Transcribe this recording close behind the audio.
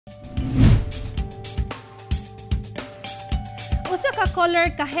Usa ka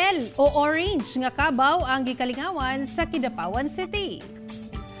color kahel o orange nga kabaw ang Gikalingawan sa Kidapawan City.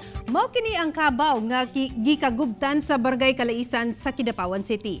 Mao kini ang kabaw nga gikagubtan sa Barangay Kalaisan sa Kidapawan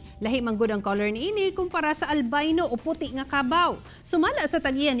City. Lahi man gud ang color niini kumpara sa albino o puti nga kabaw. Sumala sa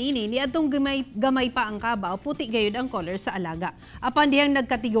tag-iya niini niadtong gamay pa ang kabaw, puti gayud ang color sa alaga. Apan dihang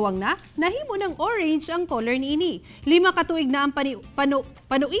nagkatiguang na, nahimo ng orange ang color niini. 5 ka tuig na ang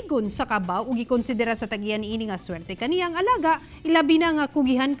panuigon sa kabaw ug gikonsidera sa tag-iya niini nga swerte kaniyang alaga, ilabi na nga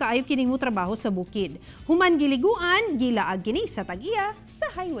kugihan kaayo kining mo trabaho sa bukid. Human giliguan, gilaag kini sa tag-iya sa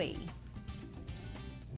highway.